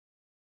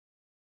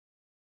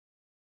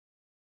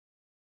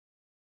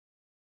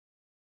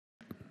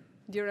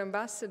Dear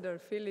Ambassador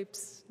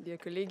Phillips, dear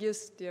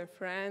colleagues, dear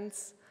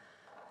friends,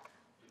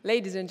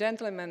 ladies and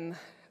gentlemen,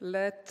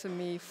 let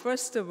me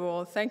first of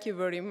all thank you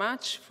very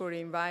much for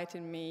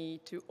inviting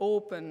me to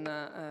open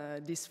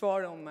this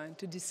forum and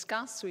to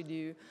discuss with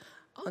you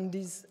on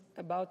this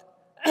about,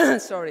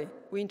 sorry,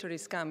 winter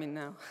is coming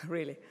now,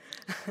 really.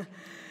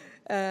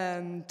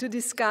 To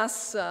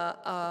discuss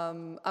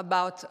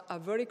about a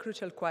very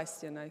crucial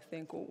question, I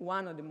think,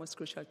 one of the most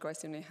crucial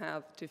questions we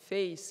have to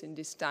face in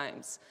these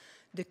times,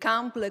 the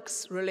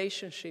complex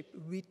relationship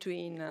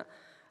between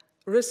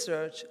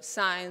research,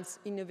 science,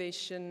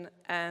 innovation,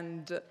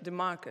 and the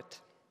market.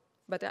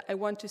 But I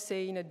want to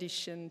say, in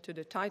addition to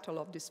the title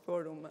of this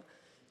forum,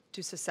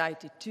 to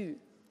society too.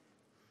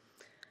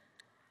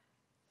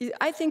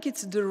 I think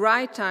it's the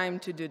right time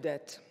to do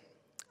that.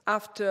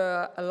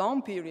 After a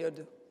long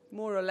period,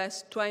 more or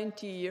less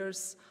 20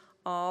 years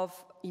of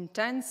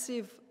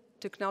intensive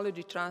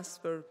technology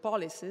transfer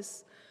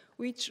policies,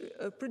 which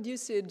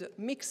produced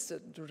mixed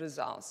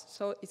results.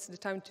 So it's the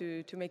time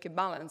to make a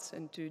balance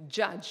and to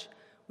judge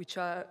which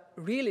are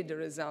really the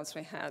results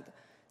we had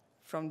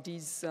from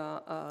this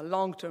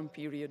long-term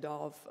period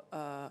of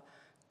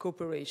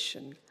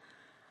cooperation.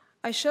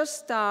 I shall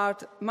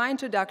start my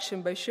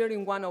introduction by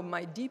sharing one of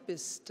my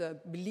deepest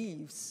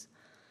beliefs.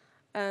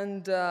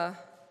 And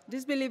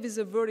this belief is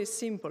a very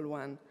simple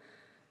one.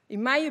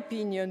 In my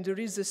opinion, there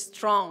is a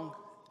strong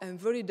and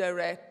very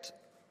direct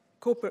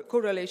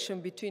correlation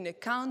between a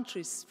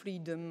country's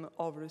freedom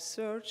of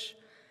research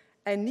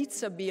and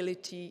its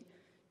ability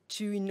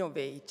to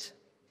innovate.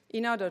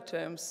 In other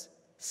terms,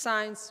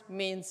 science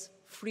means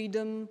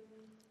freedom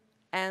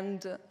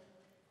and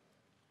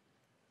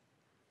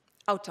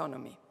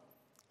autonomy.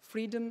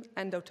 Freedom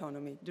and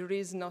autonomy. There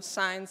is no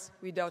science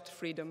without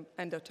freedom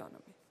and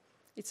autonomy.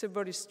 It's a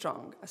very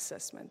strong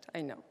assessment,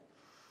 I know.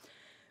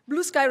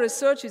 Blue sky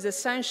research is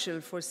essential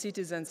for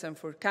citizens and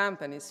for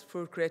companies,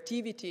 for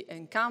creativity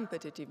and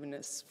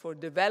competitiveness, for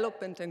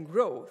development and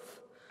growth.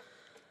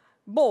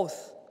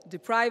 Both the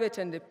private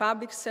and the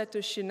public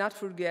sector should not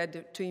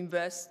forget to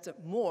invest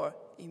more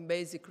in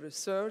basic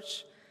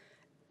research,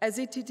 as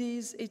it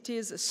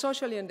is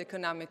socially and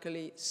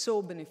economically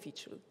so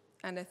beneficial.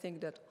 And I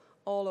think that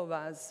all of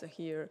us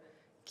here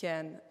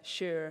can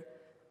share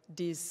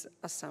this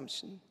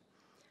assumption.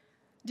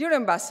 Dear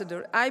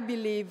Ambassador, I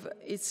believe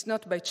it's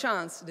not by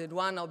chance that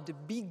one of the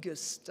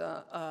biggest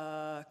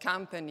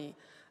company,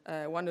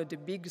 one of the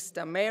biggest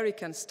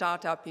American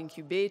startup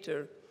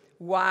incubator,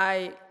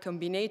 Y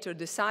Combinator,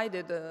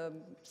 decided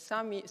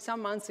some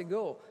months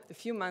ago, a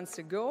few months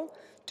ago,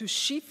 to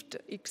shift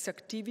its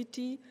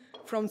activity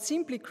from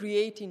simply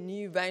creating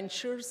new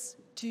ventures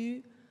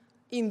to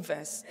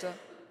invest,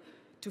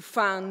 to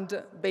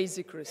fund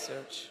basic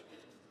research.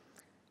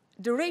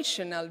 The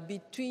rationale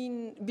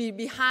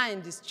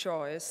behind this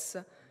choice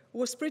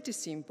was pretty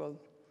simple.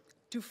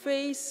 To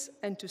face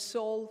and to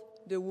solve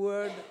the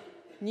world's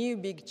new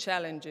big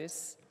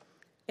challenges,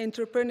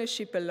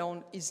 entrepreneurship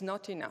alone is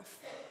not enough.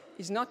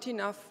 It's not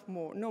enough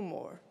more, no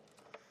more.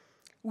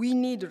 We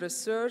need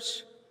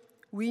research.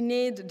 We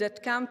need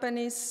that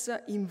companies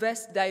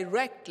invest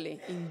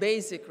directly in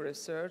basic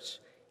research,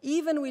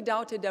 even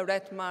without a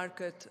direct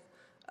market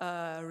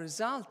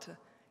result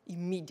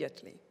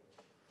immediately.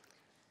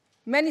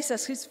 Many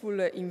successful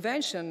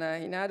inventions,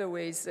 in other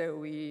ways,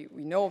 we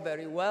know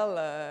very well,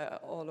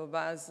 all of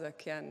us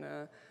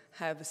can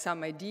have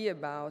some idea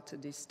about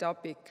this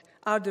topic,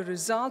 are the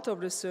result of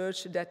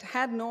research that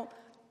had no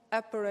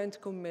apparent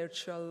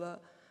commercial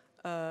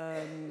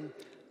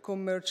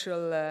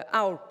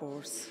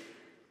outputs.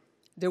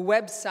 The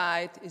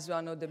website is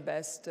one of the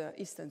best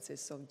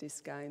instances of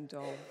this kind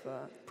of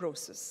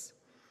process.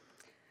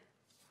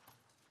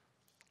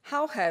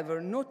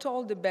 However, not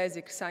all the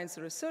basic science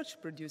research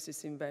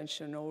produces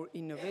invention or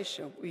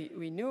innovation.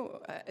 We know,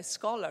 as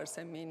scholars,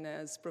 I mean,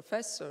 as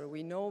professors,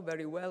 we know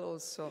very well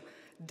also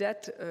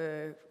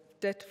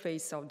that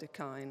phase of the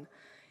kind,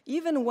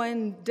 even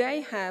when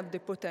they have the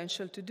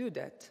potential to do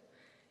that.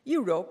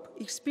 Europe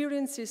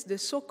experiences the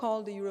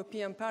so-called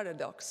European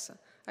paradox.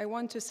 I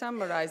want to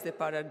summarize the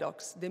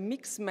paradox, the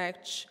mixed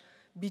match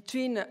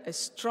between a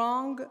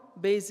strong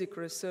basic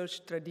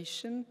research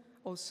tradition,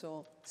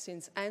 also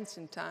since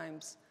ancient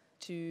times,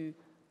 to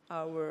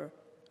our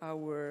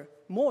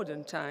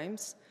modern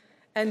times,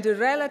 and the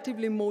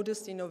relatively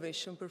modest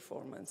innovation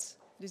performance.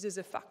 This is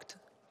a fact.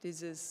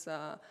 This is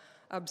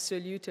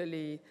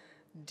absolutely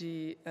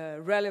the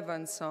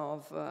relevance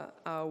of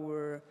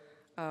our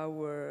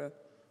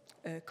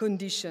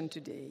condition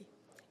today.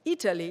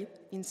 Italy,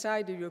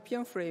 inside the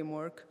European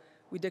framework,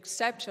 with the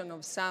exception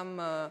of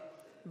some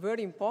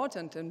very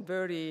important and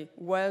very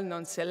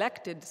well-known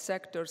selected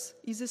sectors,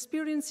 is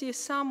experiencing a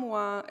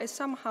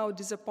somehow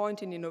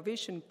disappointing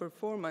innovation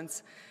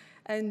performance.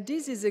 And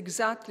this is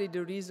exactly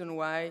the reason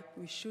why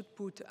we should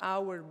put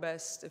our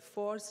best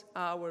efforts,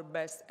 our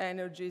best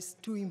energies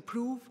to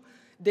improve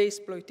the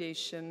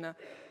exploitation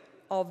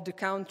of the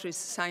country's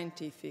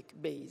scientific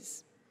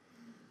base.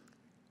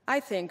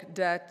 I think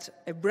that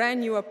a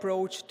brand new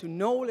approach to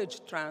knowledge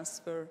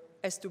transfer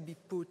has to be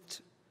put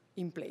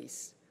in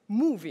place.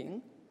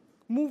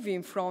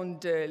 moving from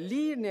the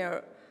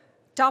linear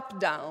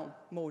top-down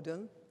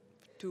model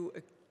to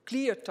a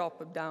clear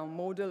top-down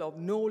model of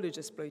knowledge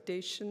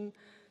exploitation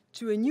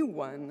to a new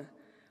one,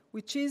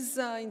 which is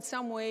in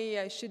some way,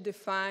 I should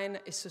define,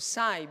 a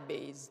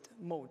society-based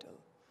model.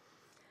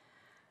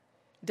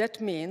 That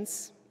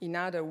means, in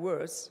other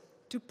words,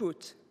 to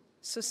put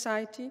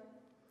society,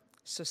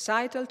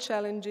 societal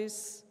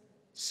challenges,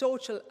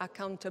 social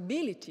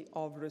accountability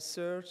of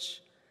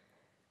research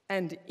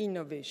and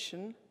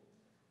innovation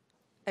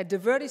at the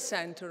very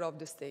center of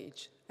the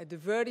stage, at the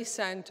very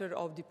center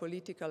of the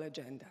political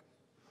agenda.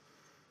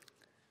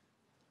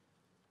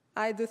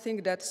 I do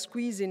think that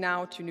squeezing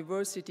out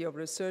university or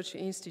research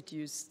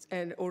institutes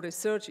or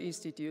research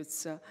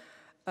institutes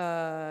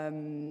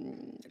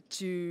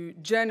to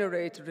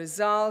generate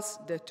results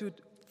that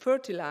would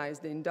fertilize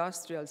the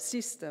industrial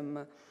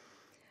system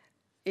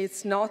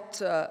is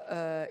not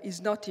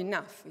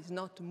enough, is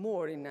not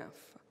more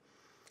enough.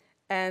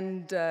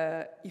 And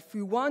if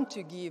we want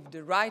to give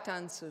the right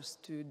answers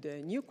to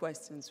the new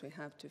questions we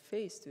have to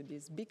face, to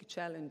these big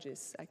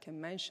challenges, I can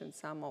mention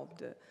some of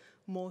the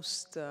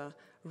most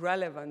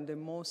relevant, the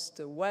most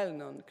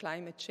well-known: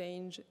 climate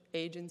change,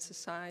 aging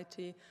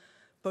society,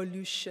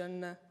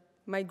 pollution,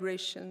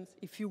 migration.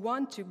 If you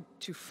want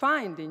to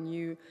find the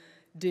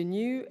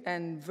new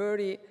and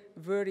very,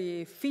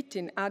 very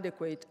fitting,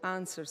 adequate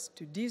answers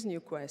to these new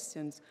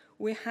questions,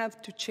 we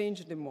have to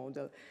change the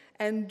model.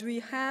 And we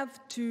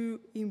have to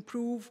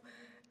improve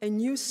a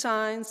new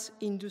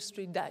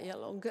science-industry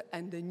dialogue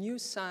and a new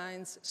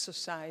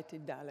science-society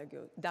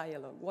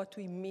dialogue, what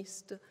we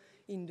missed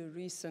in the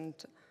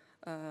recent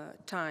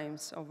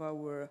times of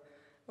our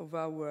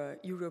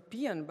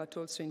European but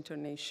also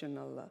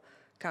international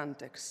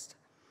context.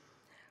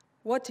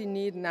 What we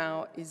need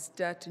now is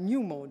that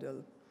new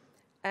model.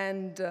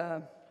 And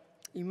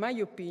in my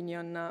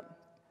opinion,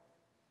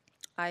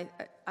 I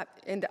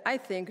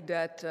think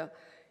that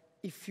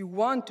if you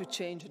want to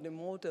change the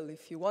model,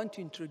 if you want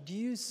to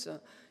introduce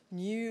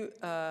new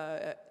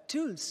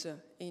tools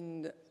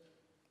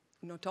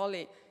not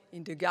only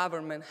in the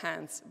government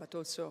hands, but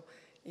also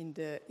in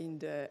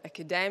the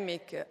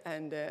academic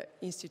and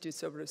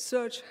institutes of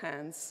research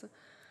hands,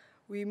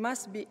 we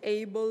must be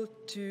able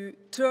to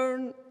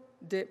turn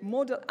the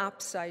model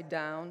upside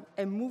down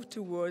and move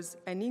towards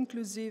an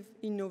inclusive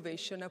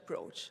innovation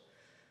approach.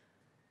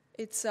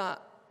 It's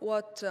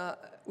what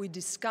we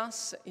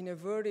discuss in a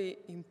very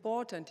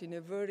important, in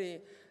a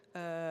very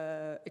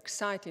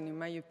exciting, in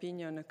my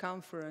opinion, a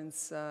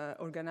conference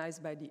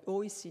organized by the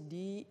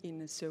OECD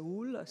in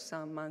Seoul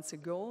some months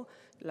ago,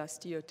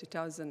 last year,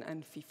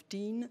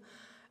 2015.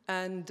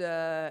 And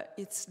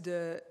it's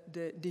the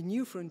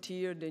new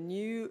frontier, the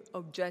new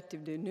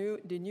objective, the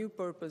new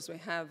purpose we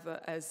have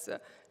as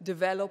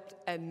developed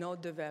and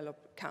not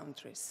developed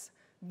countries,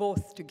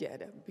 both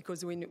together.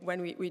 Because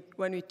when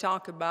we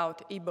talk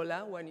about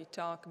Ebola, when we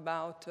talk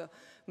about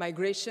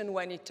migration,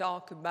 when we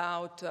talk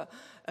about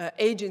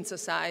aging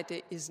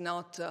society, is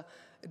not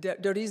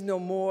there is no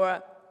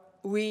more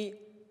we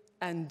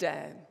and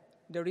them.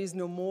 There is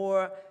no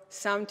more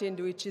something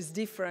which is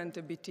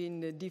different between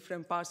the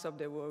different parts of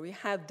the world. We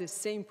have the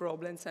same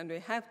problems, and we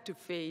have to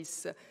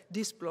face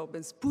these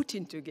problems,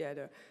 putting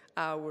together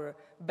our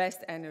best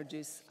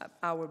energies,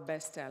 our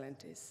best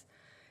talents.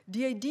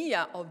 The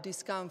idea of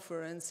this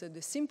conference,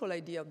 the simple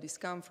idea of this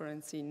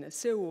conference in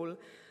Seoul,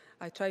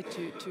 I try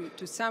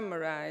to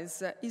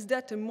summarize, is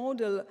that a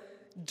model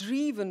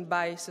driven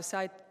by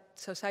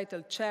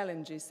societal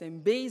challenges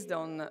and based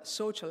on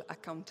social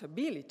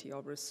accountability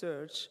of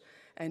research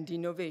and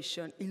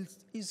innovation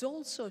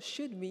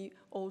should be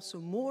also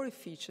more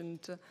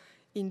efficient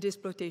in the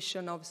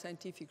exploitation of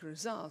scientific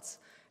results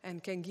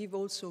and can give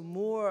also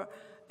more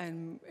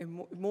and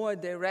more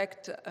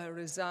direct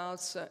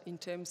results in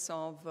terms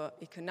of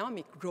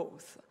economic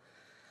growth.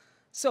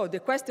 So the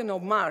question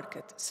of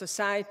market,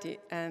 society,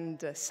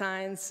 and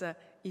science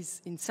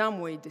is in some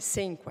way the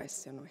same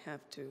question we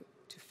have to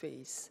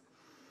face.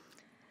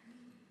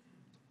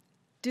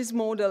 This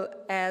model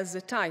has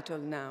a title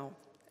now,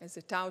 as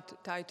a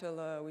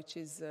title which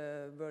is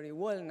very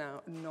well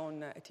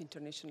known at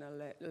international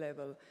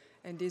level,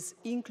 and is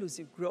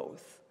inclusive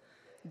growth.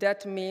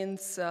 That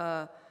means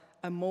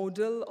a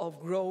model of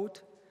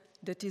growth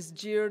that is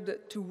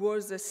geared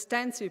towards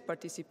extensive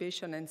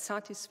participation and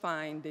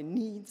satisfying the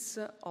needs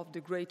of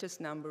the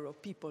greatest number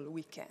of people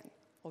we can,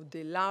 of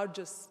the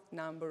largest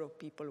number of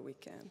people we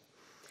can.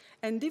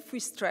 And if we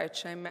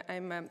stretch, I'm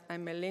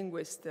a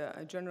linguist,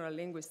 a general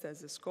linguist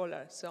as a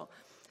scholar, so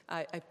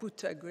I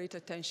put a great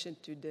attention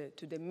to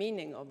the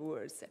meaning of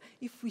words.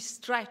 If we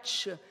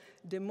stretch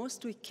the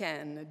most we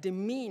can, the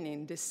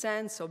meaning, the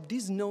sense of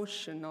this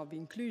notion of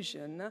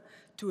inclusion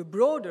to a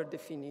broader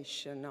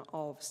definition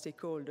of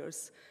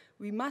stakeholders,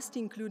 we must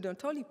include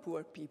not only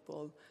poor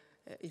people,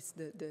 it's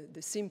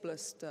the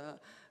simplest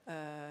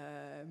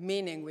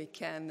meaning we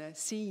can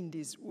see in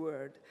this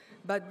word,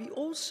 but we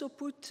also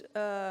put,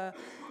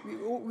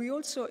 we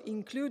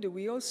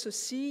also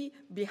see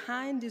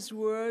behind this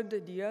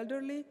word the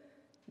elderly,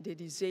 the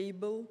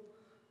disabled,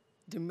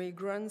 the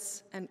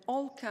migrants, and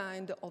all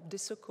kinds of the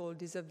so-called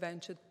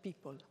disadvantaged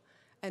people.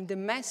 And the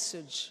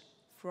message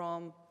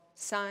from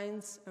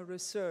science and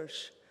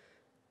research,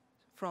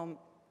 from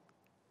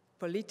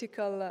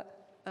political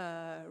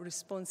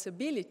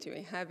responsibility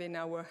we have in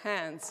our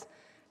hands,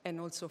 and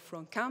also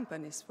from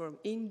companies, from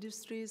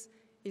industries,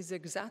 is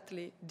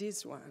exactly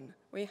this one.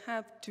 We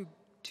have to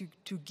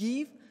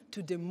give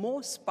to the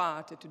most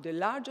part, to the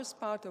largest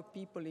part of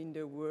people in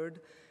the world,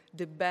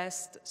 the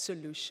best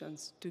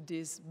solutions to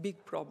these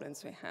big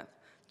problems we have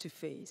to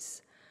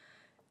face.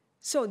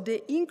 So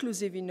the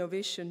inclusive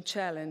innovation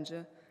challenge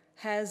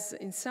has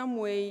in some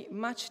way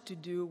much to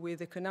do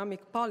with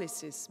economic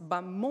policies,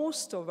 but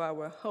most of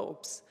our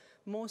hopes,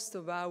 most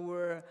of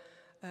our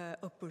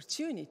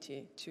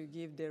opportunity to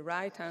give the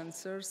right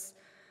answers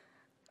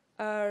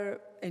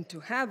and to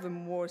have a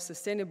more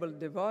sustainable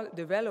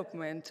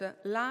development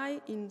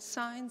lie in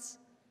science,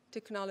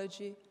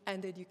 technology,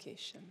 and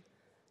education.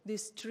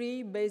 These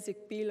three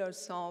basic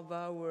pillars of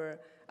our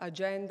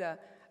agenda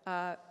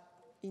are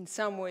in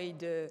some way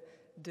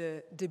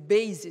the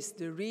basis,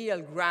 the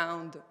real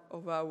ground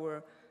of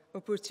our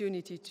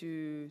opportunity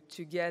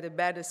to get a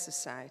better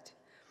society.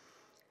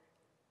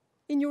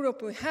 In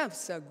Europe, we have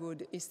some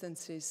good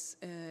instances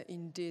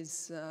in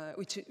this,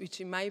 which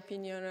in my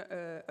opinion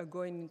are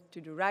going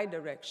to the right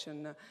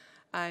direction.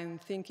 I'm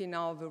thinking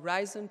of the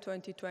Horizon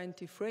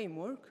 2020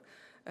 framework.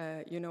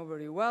 You know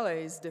very well,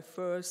 is the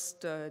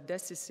first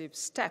decisive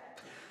step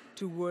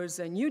towards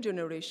a new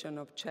generation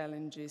of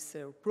challenges,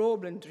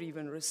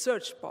 problem-driven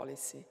research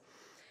policy.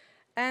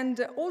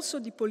 And also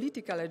the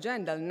political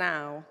agenda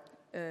now,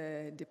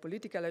 the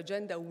political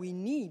agenda we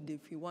need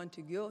if we want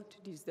to go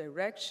to this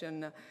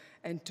direction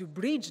and to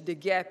bridge the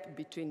gap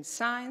between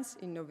science,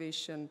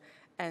 innovation,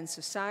 and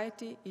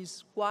society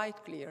is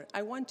quite clear.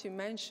 I want to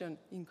mention,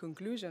 in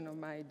conclusion of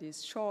my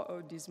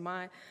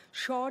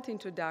short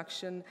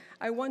introduction,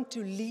 I want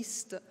to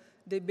list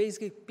the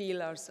basic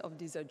pillars of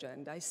this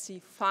agenda. I see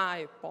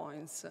 5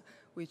 points,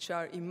 which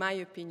are, in my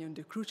opinion,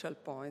 the crucial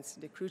points,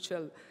 the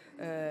crucial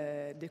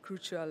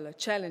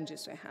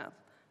challenges we have.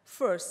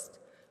 First,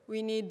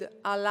 we need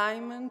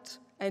alignment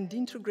and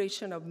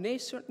integration of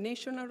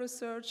national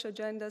research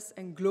agendas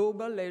and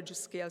global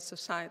large-scale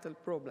societal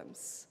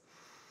problems.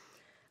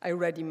 I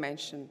already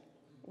mentioned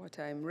what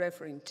I'm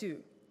referring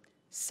to.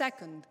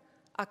 Second,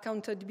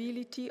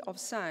 accountability of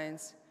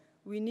science.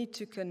 We need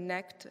to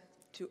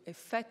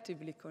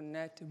effectively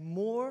connect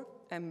more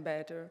and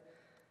better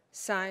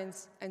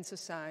science and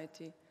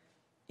society,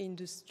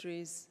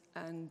 industries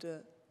and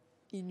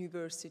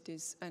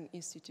universities and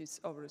institutes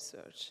of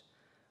research.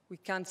 We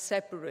can't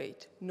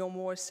no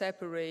more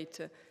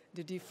separate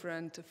the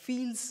different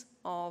fields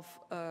of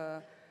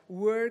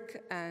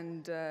work,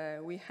 and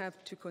we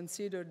have to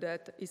consider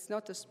that it's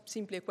not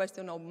simply a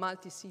question of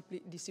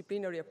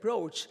multidisciplinary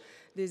approach.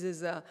 This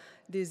is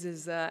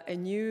a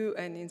new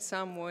and in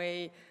some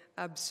way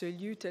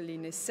absolutely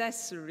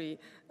necessary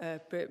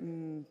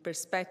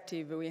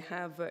perspective we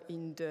have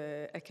in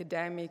the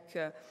academic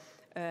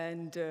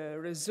and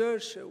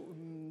research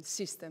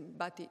system,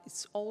 but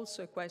it's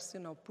also a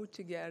question of put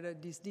together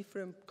these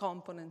different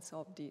components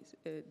of the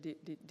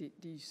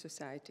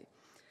society.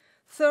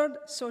 Third,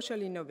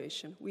 social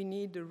innovation. We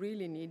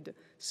really need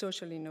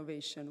social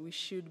innovation. We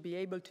should be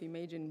able to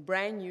imagine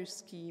brand new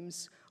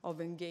schemes of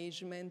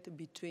engagement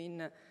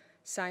between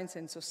science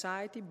and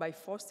society by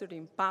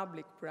fostering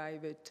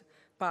public-private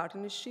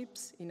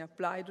partnerships in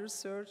applied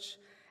research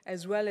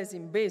as well as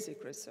in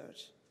basic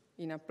research.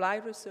 In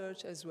applied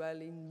research as well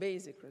in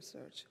basic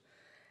research,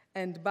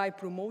 and by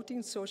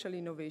promoting social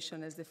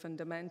innovation as the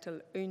fundamental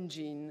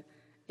engine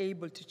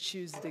able to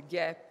choose the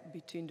gap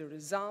between the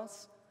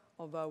results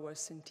of our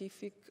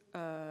scientific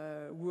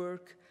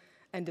work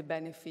and the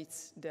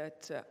benefits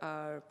that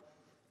are,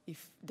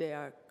 if they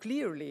are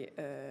clearly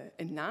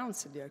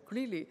announced, they are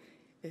clearly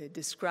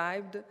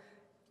described,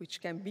 which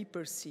can be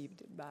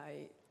perceived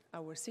by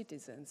our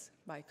citizens,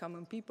 by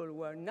common people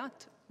who are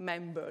not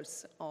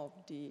members of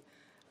the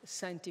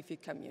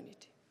scientific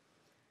community.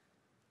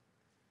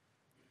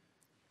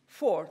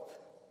 Fourth,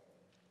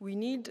 we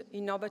need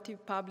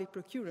innovative public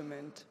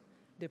procurement.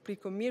 The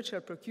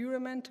pre-commercial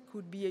procurement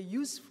could be a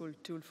useful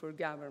tool for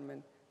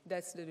government.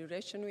 That's the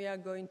direction we are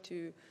going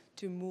to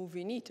move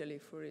in Italy,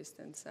 for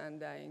instance,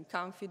 and I am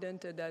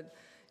confident that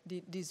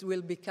this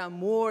will become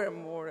more and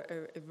more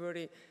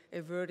a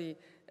very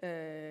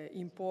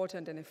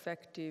important and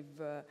effective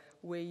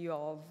way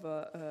of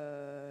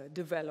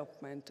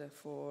development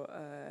for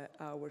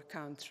our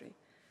country.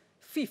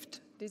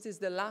 Fifth, this is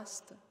the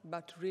last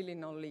but really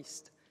not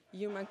least,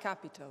 human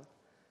capital.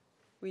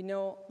 We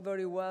know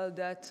very well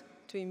that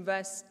to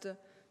invest,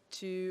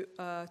 to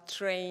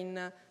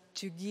train,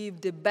 to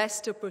give the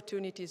best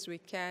opportunities we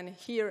can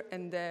here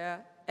and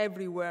there,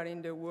 everywhere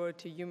in the world,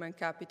 to human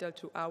capital,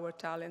 to our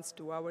talents,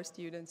 to our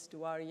students,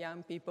 to our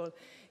young people,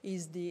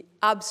 is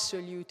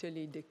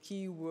absolutely the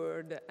key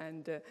word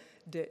and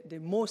the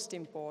most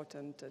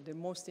important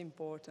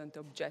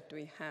object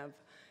we have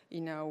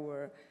in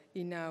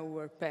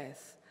our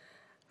path.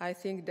 I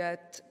think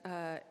that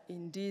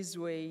in this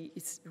way,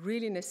 it's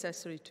really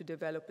necessary to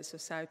develop a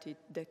society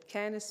that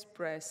can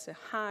express a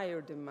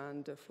higher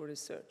demand for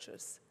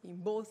researchers in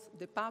both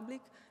the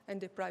public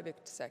and the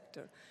private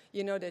sector.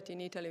 You know that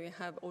in Italy we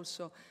have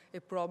also a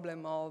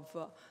problem of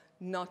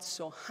not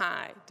so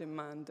high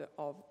demand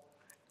of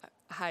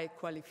high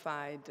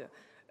qualified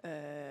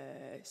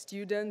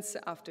students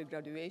after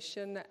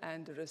graduation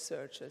and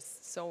researchers.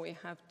 So we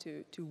have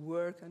to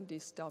work on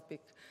this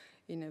topic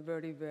in a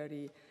very,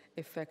 very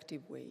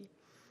effective way.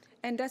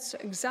 And that's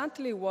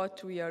exactly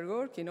what we are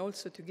working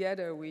also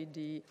together with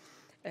the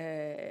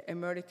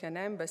American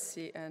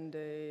Embassy and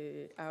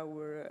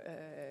our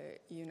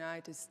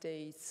United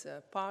States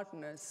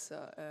partners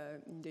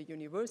in the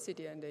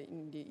university and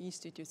in the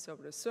institutes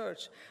of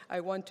research.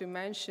 I want to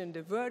mention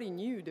the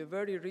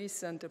very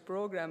recent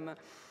program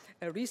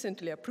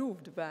recently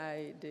approved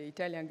by the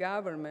Italian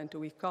government.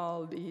 We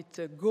called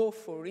it Go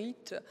For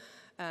It,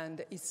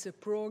 and it's a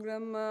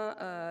program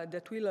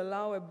that will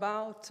allow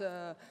about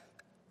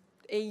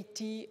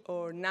 80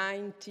 or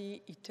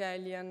 90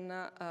 Italian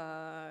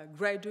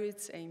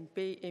graduates and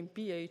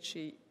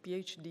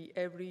PhD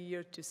every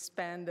year to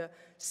spend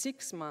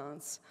 6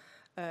 months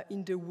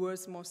in the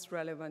world's most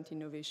relevant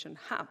innovation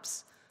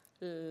hubs,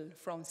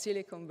 from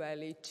Silicon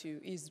Valley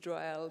to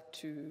Israel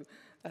to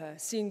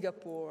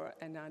Singapore,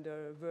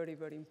 another very,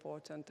 very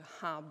important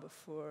hub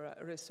for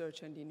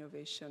research and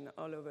innovation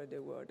all over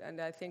the world.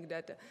 And I think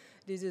that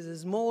this is a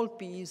small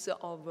piece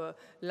of a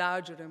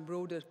larger and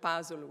broader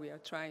puzzle we are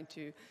trying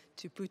to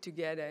put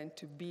together and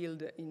to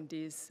build in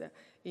these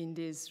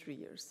 3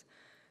 years.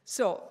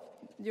 So,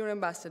 dear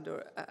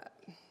Ambassador,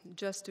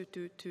 just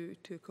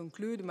to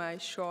conclude my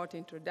short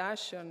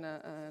introduction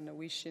and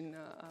wishing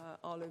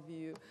all of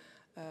you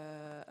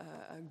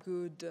a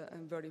good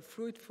and very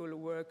fruitful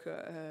work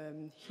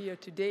here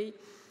today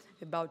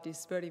about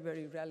these very,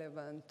 very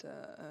relevant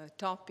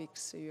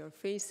topics you're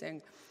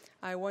facing.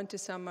 I want to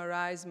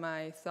summarize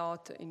my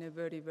thought in a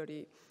very,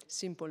 very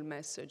simple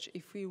message.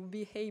 If we will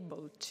be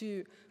able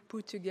to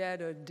put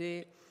together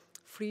the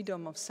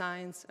freedom of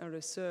science and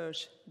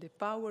research, the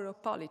power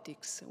of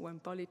politics, when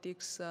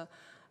politics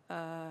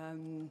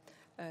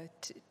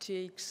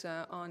takes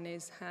on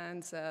his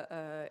hands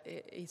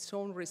its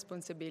own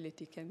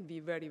responsibility, can be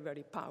very,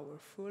 very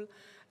powerful.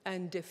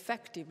 And the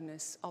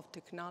effectiveness of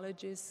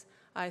technologies,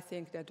 I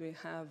think that we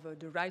have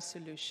the right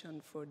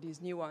solution for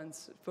these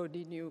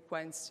new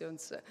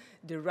questions,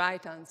 the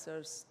right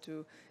answers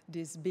to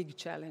these big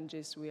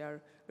challenges we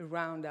are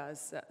around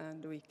us,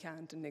 and we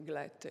can't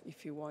neglect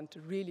if you want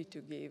really to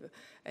give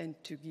and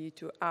to give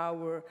to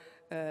our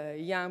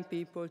young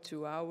people,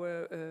 to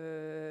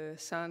our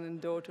sons and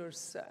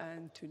daughters,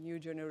 and to new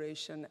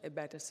generation a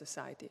better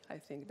society. I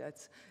think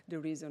that's the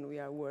reason we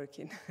are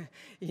working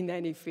in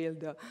any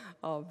field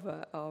of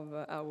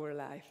our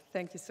life.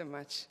 Thank you so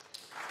much.